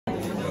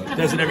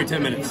Does it every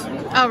 10 minutes.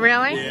 Oh,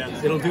 really?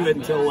 Yeah, it'll do it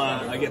until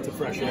I get to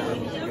fresh air.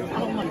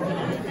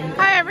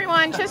 Hi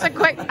everyone, just a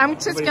quick, I'm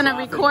just going to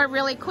record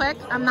really quick.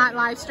 I'm not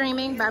live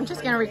streaming, but I'm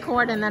just going to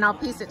record and then I'll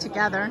piece it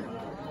together.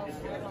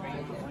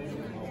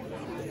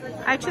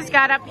 I just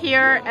got up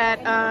here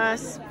at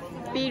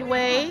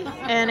Speedway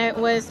and it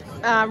was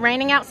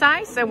raining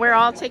outside, so we're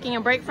all taking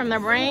a break from the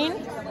rain.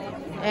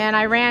 And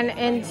I ran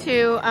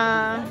into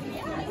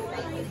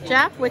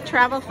Jeff with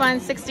Travel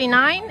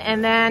Fun69,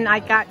 and then I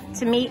got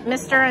to meet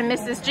Mr. and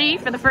Mrs. G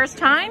for the first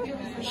time.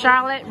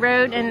 Charlotte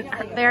rode in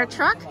their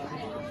truck,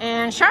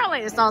 and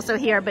Charlotte is also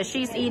here, but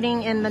she's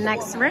eating in the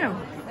next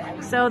room.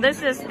 So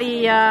this is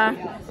the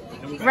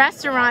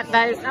restaurant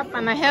that is up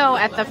on the hill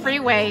at the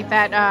freeway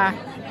that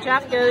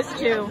Jeff goes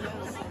to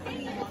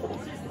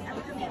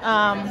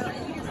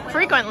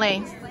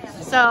frequently.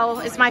 So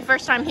it's my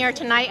first time here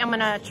tonight. I'm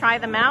gonna try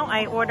them out.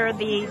 I ordered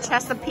the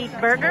Chesapeake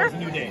burger,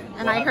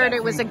 and I heard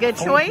it was a good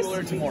choice.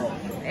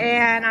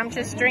 And I'm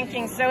just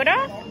drinking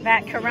soda.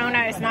 That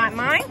Corona is not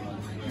mine.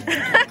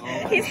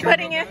 He's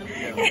putting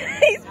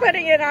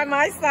it on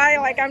my side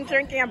like I'm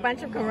drinking a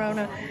bunch of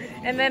Corona.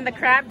 And then the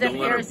crab dip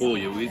here is... The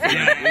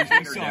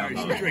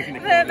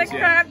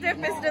crab dip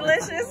is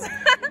delicious.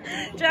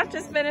 Jeff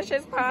just finished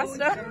his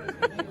pasta.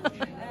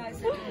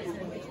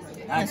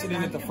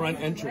 Accident at the front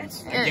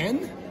entrance.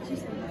 Again?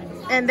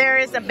 And there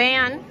is a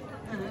band.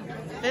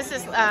 This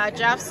is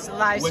Jeff's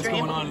live stream. What's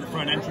going on in the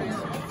front entrance?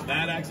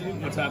 Bad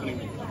accident? What's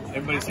happening?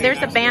 Everybody's saying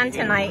there's a band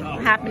tonight,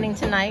 happening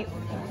tonight.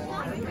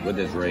 With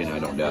this rain, I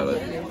don't doubt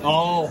it.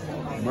 Oh,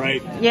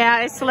 right.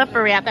 Yeah, it's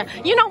slippery out there.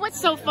 You know what's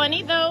so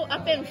funny though?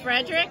 Up in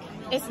Frederick,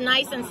 it's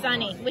nice and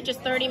sunny, which is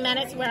 30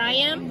 minutes where I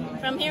am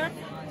from here.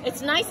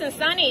 It's nice and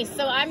sunny,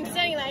 so I'm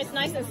saying that it's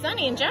nice and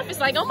sunny, and Jeff is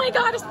like, oh my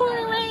God, it's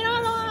pouring rain.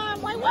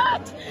 I'm like,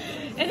 what?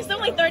 And it's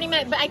only 30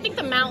 minutes, but I think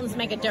the mountains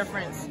make a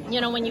difference. You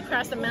know, when you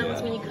cross the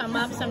mountains, when you come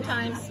up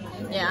sometimes,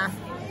 yeah.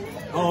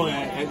 Oh,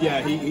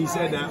 yeah, he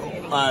said that.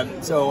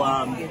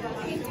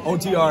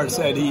 OTR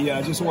said he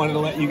just wanted to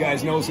let you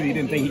guys know so he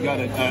didn't think he got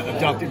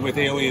abducted with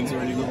aliens or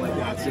anything like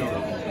that. So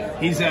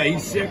he's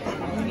sick.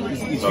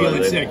 He's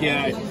feeling sick,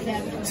 yeah.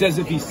 Says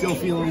if he's still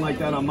feeling like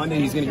that on Monday,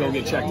 he's going to go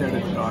get checked out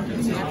at the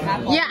doctor. So.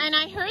 Yeah, and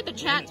I heard the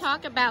chat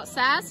talk about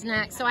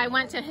Sasnak, so I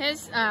went to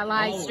his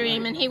live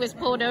stream, and he was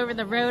pulled over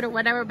the road or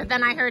whatever, but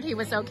then I heard he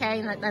was okay,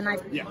 and then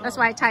that's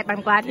why I typed,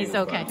 I'm glad he's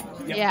okay.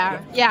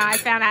 Yeah, I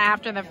found out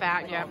after the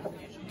fact, yeah.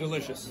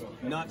 Delicious.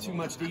 Not too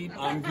much to eat.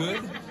 I'm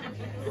good.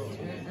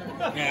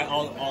 Yeah,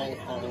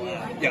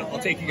 I'll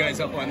take you guys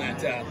up on that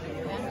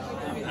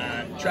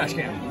trash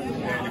can.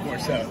 And of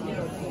course,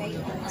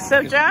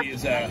 so Jeff,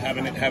 so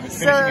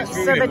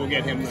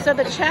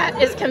the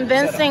chat is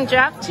convincing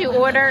Jeff to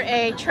order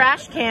a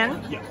trash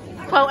can,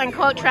 quote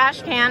unquote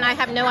trash can. I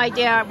have no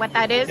idea what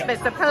that is, but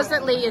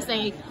supposedly is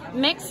a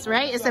mix,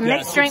 right? It's a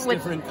mixed drink with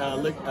different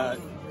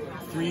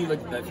three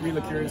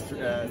liqueurs,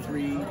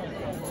 three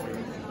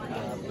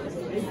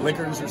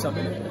liquors or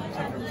something,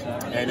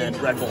 and then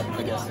Red Bull,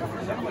 I guess.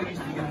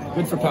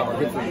 Good for power.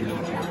 Good for you.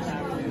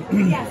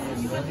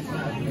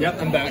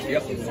 Yep, I'm back.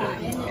 Yep.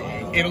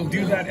 It'll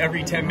do that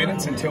every 10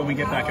 minutes until we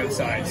get back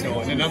outside. So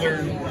in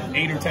another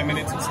 8 or 10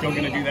 minutes, it's still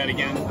going to do that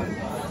again.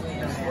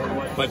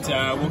 But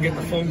we'll get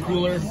the foam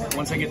cooler.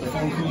 Once I get the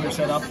foam cooler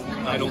set up,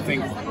 I don't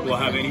think we'll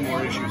have any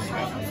more issues.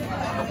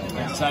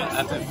 I just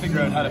have to figure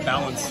out how to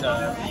balance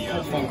the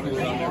foam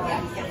cooler on there.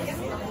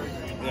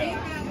 Yeah.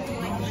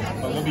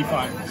 But we'll be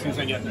fine as soon as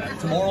I get that.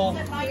 Tomorrow,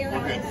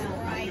 we're good.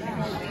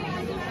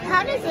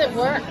 How does it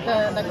work,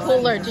 the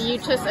cooler? Do you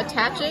just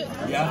attach it?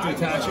 You have to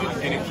attach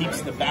it, and it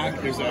keeps the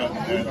back. There's a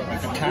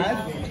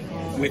pad.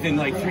 Within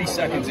like 3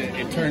 seconds,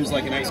 it turns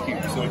like an ice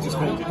cube. So it just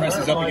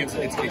presses up against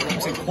it. It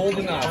keeps it cold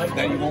enough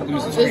that you won't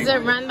lose the strength. Is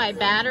it run by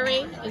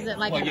battery? Is it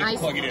like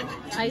plug it in.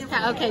 Ice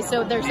pad? Okay,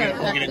 so there's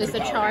a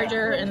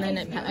charger, and then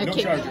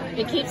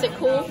it keeps it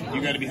cool.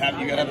 You got to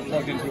have it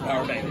plugged into a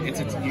power bank.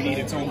 You need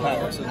its own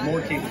power, so there's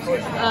more cables.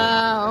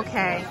 Oh,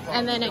 okay.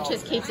 And then it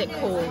just keeps it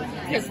cool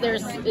because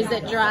is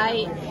it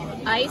dry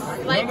ice?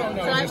 Like no,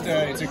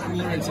 it's a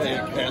cooler. It's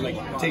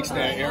takes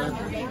the air,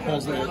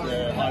 pulls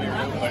the hot air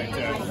out,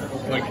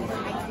 but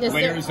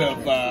layers of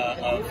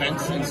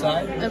vents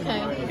inside.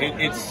 Okay.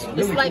 It's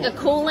really like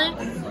cool. a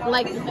coolant,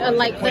 like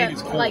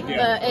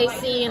the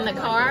AC in the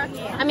car.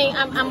 I mean,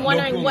 I'm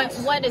wondering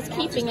what is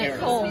keeping it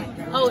cold.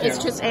 Oh, it's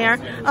just air.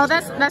 Oh,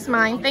 that's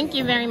mine. Thank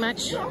you very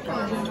much.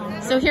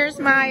 So here's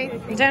my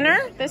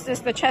dinner. This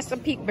is the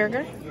Chesapeake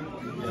burger.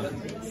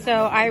 So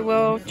I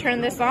will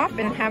turn this off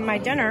and have my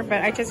dinner,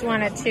 but I just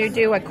wanted to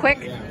do a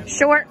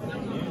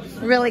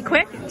really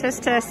quick,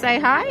 just to say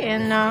hi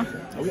and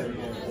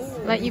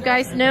let you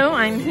guys know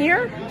I'm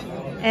here.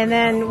 And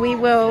then we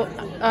will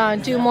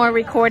do more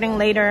recording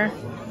later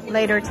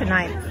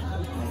tonight.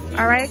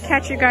 All right,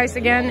 catch you guys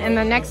again in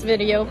the next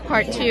video,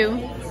 part 2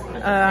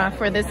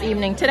 for this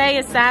evening. Today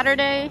is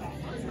Saturday,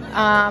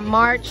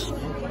 March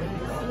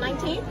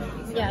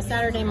 19th? Yeah,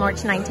 Saturday,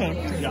 March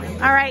 19th. Yeah.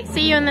 All right,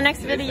 see you in the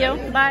next video.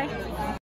 Bye.